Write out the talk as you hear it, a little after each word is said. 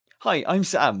Hi, I'm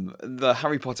Sam, the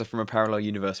Harry Potter from a parallel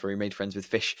universe where he made friends with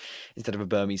fish instead of a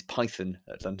Burmese python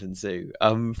at London Zoo.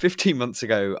 15 months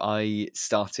ago, I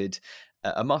started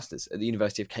a master's at the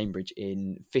University of Cambridge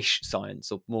in fish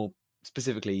science, or more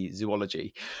specifically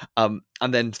zoology. And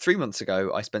then 3 months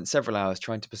ago, I spent several hours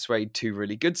trying to persuade two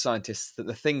really good scientists that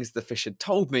the things the fish had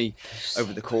told me Fish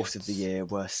over the course of the secrets. year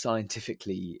were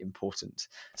scientifically important.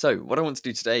 So, what I want to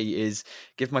do today is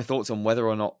give my thoughts on whether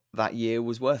or not that year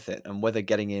was worth it and whether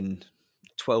getting in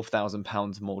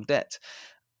 £12,000 more debt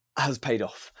has paid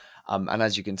off. And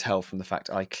as you can tell from the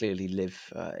fact I clearly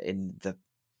live in the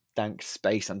dank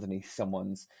space underneath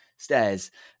someone's stairs,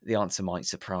 the answer might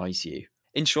surprise you.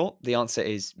 In short, the answer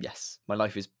is yes, my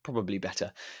life is probably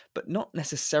better, but not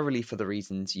necessarily for the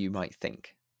reasons you might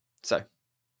think. So,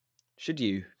 should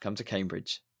you come to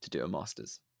Cambridge to do a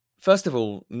master's? First of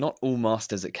all, not all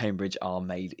masters at Cambridge are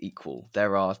made equal.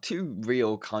 There are two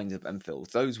real kinds of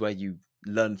MPhils, those where you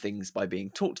learn things by being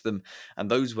taught them, and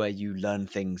those where you learn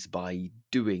things by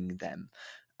doing them.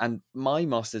 And my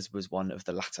master's was one of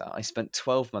the latter. I spent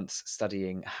 12 months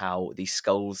studying how the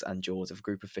skulls and jaws of a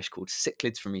group of fish called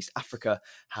cichlids from East Africa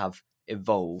have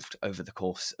evolved over the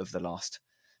course of the last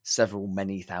several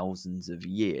many thousands of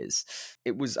years.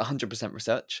 It was 100%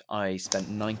 research. I spent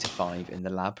 9 to 5 in the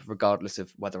lab, regardless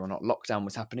of whether or not lockdown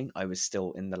was happening. I was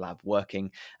still in the lab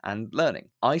working and learning.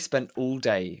 I spent all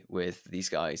day with these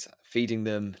guys, feeding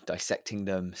them, dissecting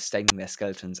them, staining their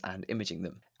skeletons, and imaging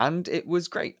them. And it was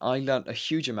great. I learned a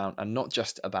huge amount, and not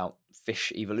just about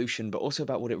fish evolution, but also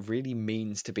about what it really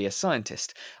means to be a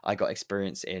scientist. I got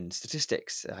experience in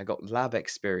statistics, I got lab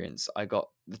experience, I got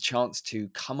the chance to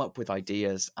come up with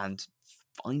ideas and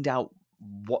find out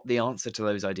what the answer to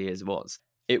those ideas was.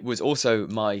 It was also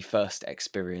my first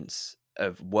experience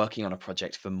of working on a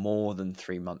project for more than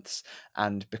 3 months.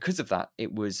 And because of that,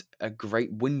 it was a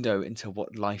great window into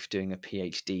what life doing a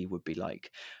PhD would be like.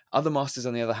 Other masters,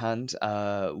 on the other hand,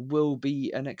 will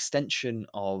be an extension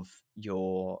of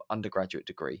your undergraduate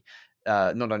degree.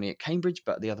 Not only at Cambridge,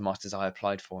 but the other masters I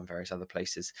applied for in various other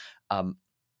places.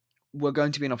 Were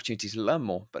going to be an opportunity to learn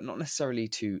more, but not necessarily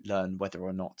to learn whether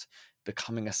or not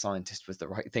becoming a scientist was the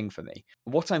right thing for me.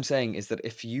 What I'm saying is that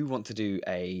if you want to do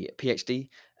a PhD,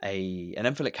 an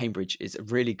MPhil at Cambridge is a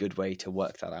really good way to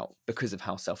work that out because of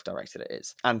how self-directed it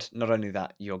is. And not only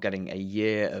that, you're getting a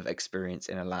year of experience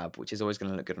in a lab, which is always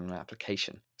going to look good on an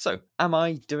application. So, am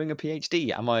I doing a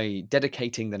PhD? Am I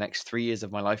dedicating the next 3 years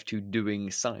of my life to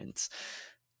doing science?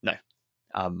 No,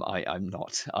 I'm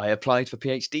not. I applied for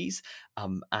PhDs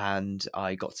and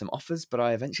I got some offers, but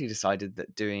I eventually decided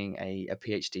that doing a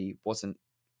PhD wasn't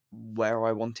where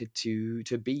I wanted to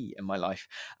be in my life,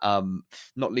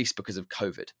 not least because of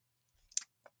COVID.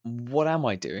 What am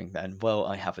I doing then? Well,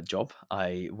 I have a job.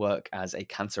 I work as a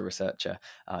cancer researcher.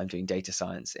 I'm doing data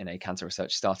science in a cancer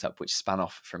research startup which span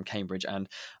off from Cambridge. And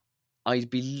I'd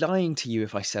be lying to you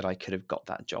if I said I could have got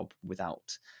that job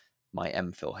without my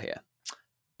MPhil here,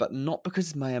 but not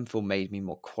because my MPhil made me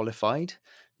more qualified,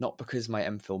 not because my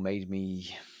MPhil made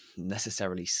me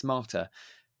necessarily smarter,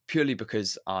 purely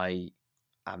because I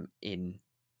am in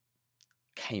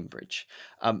Cambridge.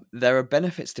 There are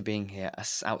benefits to being here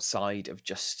outside of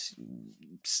just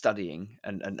studying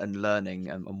and learning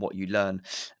and what you learn,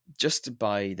 just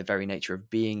by the very nature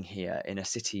of being here in a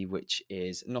city which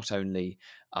is not only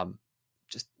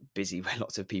just busy where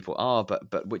lots of people are,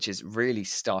 but which is really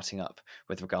starting up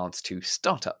with regards to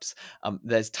startups.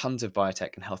 There's tons of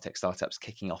biotech and health tech startups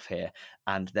kicking off here,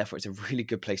 and therefore it's a really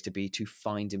good place to be to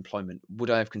find employment. Would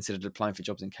I have considered applying for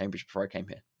jobs in Cambridge before I came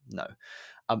here? No.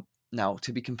 Now,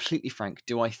 to be completely frank,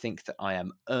 do I think that I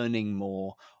am earning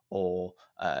more or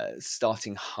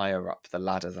starting higher up the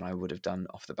ladder than I would have done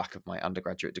off the back of my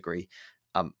undergraduate degree?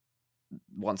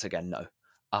 Once again, no.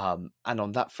 And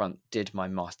on that front, did my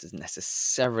master's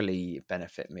necessarily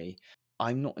benefit me?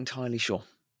 I'm not entirely sure,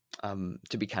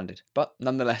 to be candid. But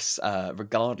nonetheless,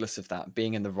 regardless of that,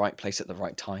 being in the right place at the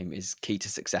right time is key to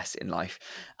success in life.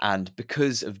 And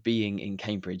because of being in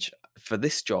Cambridge, for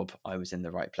this job, I was in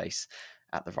the right place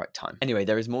at the right time. Anyway,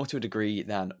 there is more to a degree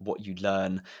than what you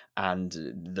learn and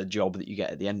the job that you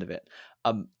get at the end of it.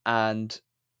 And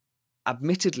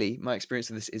admittedly, my experience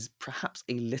of this is perhaps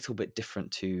a little bit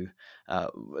different to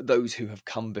those who have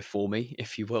come before me,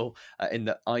 if you will, in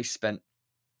that I spent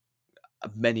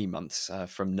many months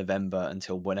from November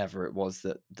until whenever it was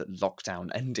that lockdown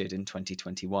ended in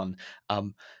 2021,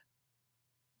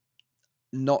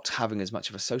 not having as much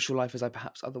of a social life as I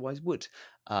perhaps otherwise would.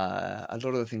 A lot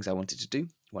of the things I wanted to do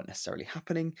weren't necessarily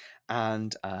happening,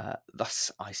 and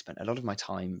thus I spent a lot of my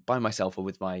time by myself or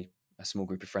with a small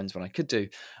group of friends when I could do,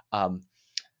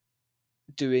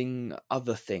 doing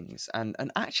other things. And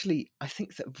actually, I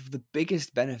think that the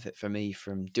biggest benefit for me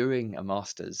from doing a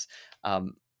master's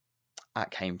at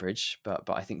Cambridge, but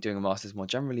I think doing a master's more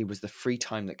generally, was the free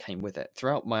time that came with it.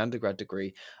 Throughout my undergrad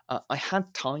degree, I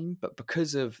had time, but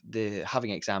because of the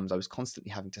having exams, I was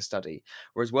constantly having to study.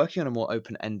 Whereas working on a more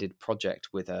open-ended project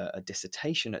with a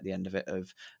dissertation at the end of it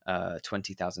of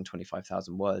 20,000,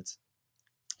 25,000 words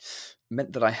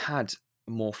meant that I had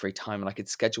more free time and I could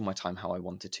schedule my time how I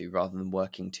wanted to, rather than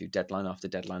working to deadline after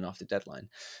deadline after deadline.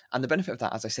 And the benefit of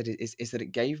that, as I said, is that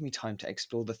it gave me time to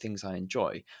explore the things I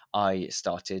enjoy. I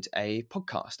started a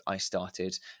podcast. I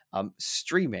started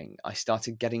streaming. I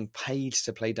started getting paid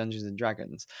to play Dungeons and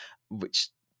Dragons, which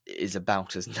is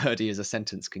about as nerdy as a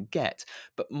sentence can get.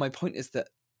 But my point is that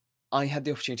I had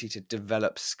the opportunity to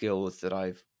develop skills that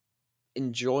I've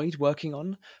enjoyed working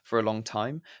on for a long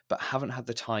time, but haven't had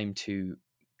the time to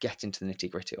get into the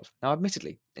nitty-gritty of. Now,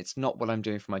 admittedly, it's not what I'm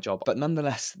doing for my job, but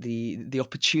nonetheless, the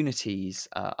opportunities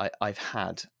I've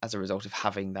had as a result of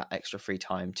having that extra free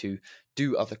time to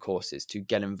do other courses, to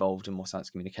get involved in more science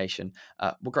communication,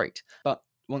 were great. But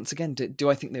once again,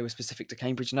 do I think they were specific to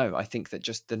Cambridge? No, I think that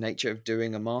just the nature of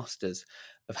doing a master's,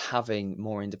 of having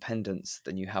more independence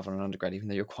than you have on an undergrad, even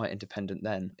though you're quite independent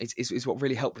then, is what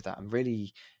really helped with that, and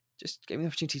really just gave me the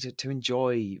opportunity to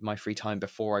enjoy my free time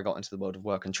before I got into the world of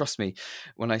work. And trust me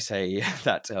when I say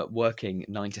that working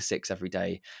 9 to 6 every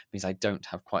day means I don't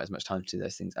have quite as much time to do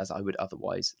those things as I would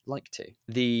otherwise like to.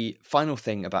 The final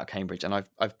thing about Cambridge, and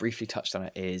I've briefly touched on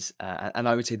it, is, and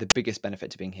I would say the biggest benefit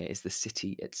to being here, is the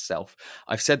city itself.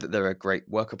 I've said that there are great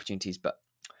work opportunities, but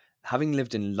having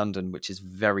lived in London, which is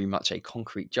very much a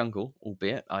concrete jungle,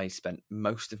 albeit I spent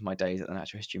most of my days at the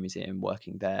Natural History Museum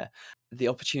working there, the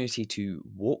opportunity to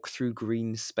walk through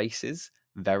green spaces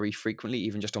very frequently,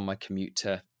 even just on my commute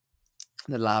to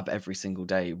the lab every single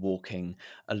day, walking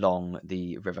along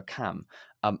the River Cam,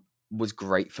 was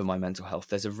great for my mental health.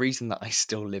 There's a reason that I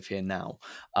still live here now.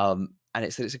 And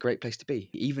it's that it's a great place to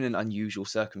be, even in unusual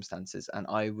circumstances. And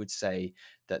I would say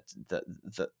that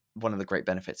one of the great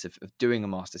benefits of doing a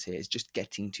master's here is just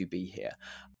getting to be here.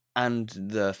 And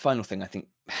the final thing I think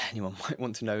anyone might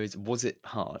want to know is, was it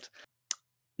hard?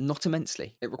 Not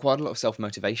immensely. It required a lot of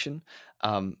self-motivation.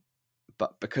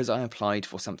 But because I applied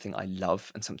for something I love,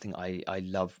 and something I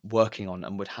love working on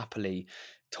and would happily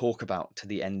talk about to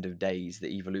the end of days,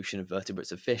 the evolution of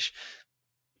vertebrates of fish,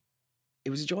 it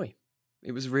was a joy.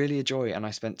 It was really a joy. And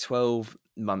I spent 12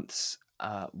 months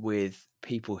with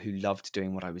people who loved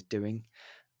doing what I was doing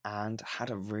and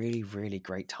had a really, really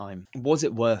great time. Was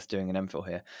it worth doing an MPhil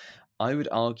here? I would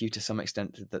argue to some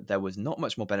extent that there was not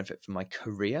much more benefit for my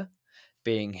career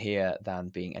being here than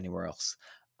being anywhere else.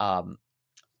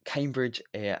 Cambridge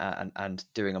and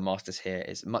doing a master's here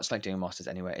is much like doing a master's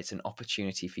anywhere. It's an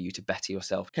opportunity for you to better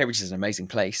yourself. Cambridge is an amazing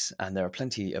place, and there are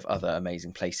plenty of other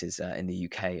amazing places in the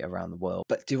UK, around the world.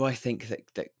 But do I think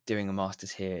that doing a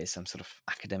master's here is some sort of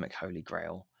academic holy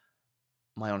grail?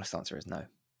 My honest answer is no.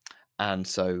 And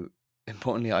so,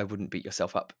 importantly, I wouldn't beat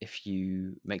yourself up if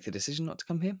you make the decision not to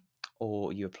come here,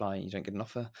 or you apply and you don't get an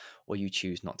offer, or you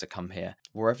choose not to come here.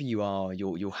 Wherever you are,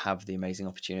 you'll have the amazing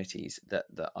opportunities that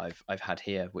I've had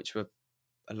here, which were,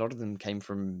 a lot of them came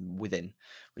from within,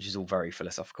 which is all very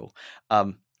philosophical.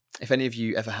 If any of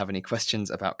you ever have any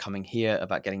questions about coming here,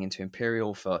 about getting into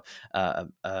MPhil for a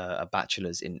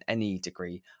bachelor's in any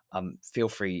degree, feel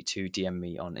free to DM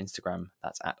me on Instagram,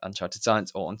 that's at Uncharted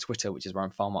Science, or on Twitter, which is where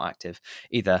I'm far more active,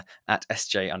 either at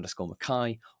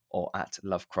SJ_Mackay or at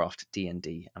Lovecraft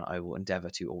DND, and I will endeavour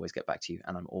to always get back to you,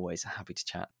 and I'm always happy to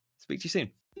chat. Speak to you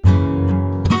soon.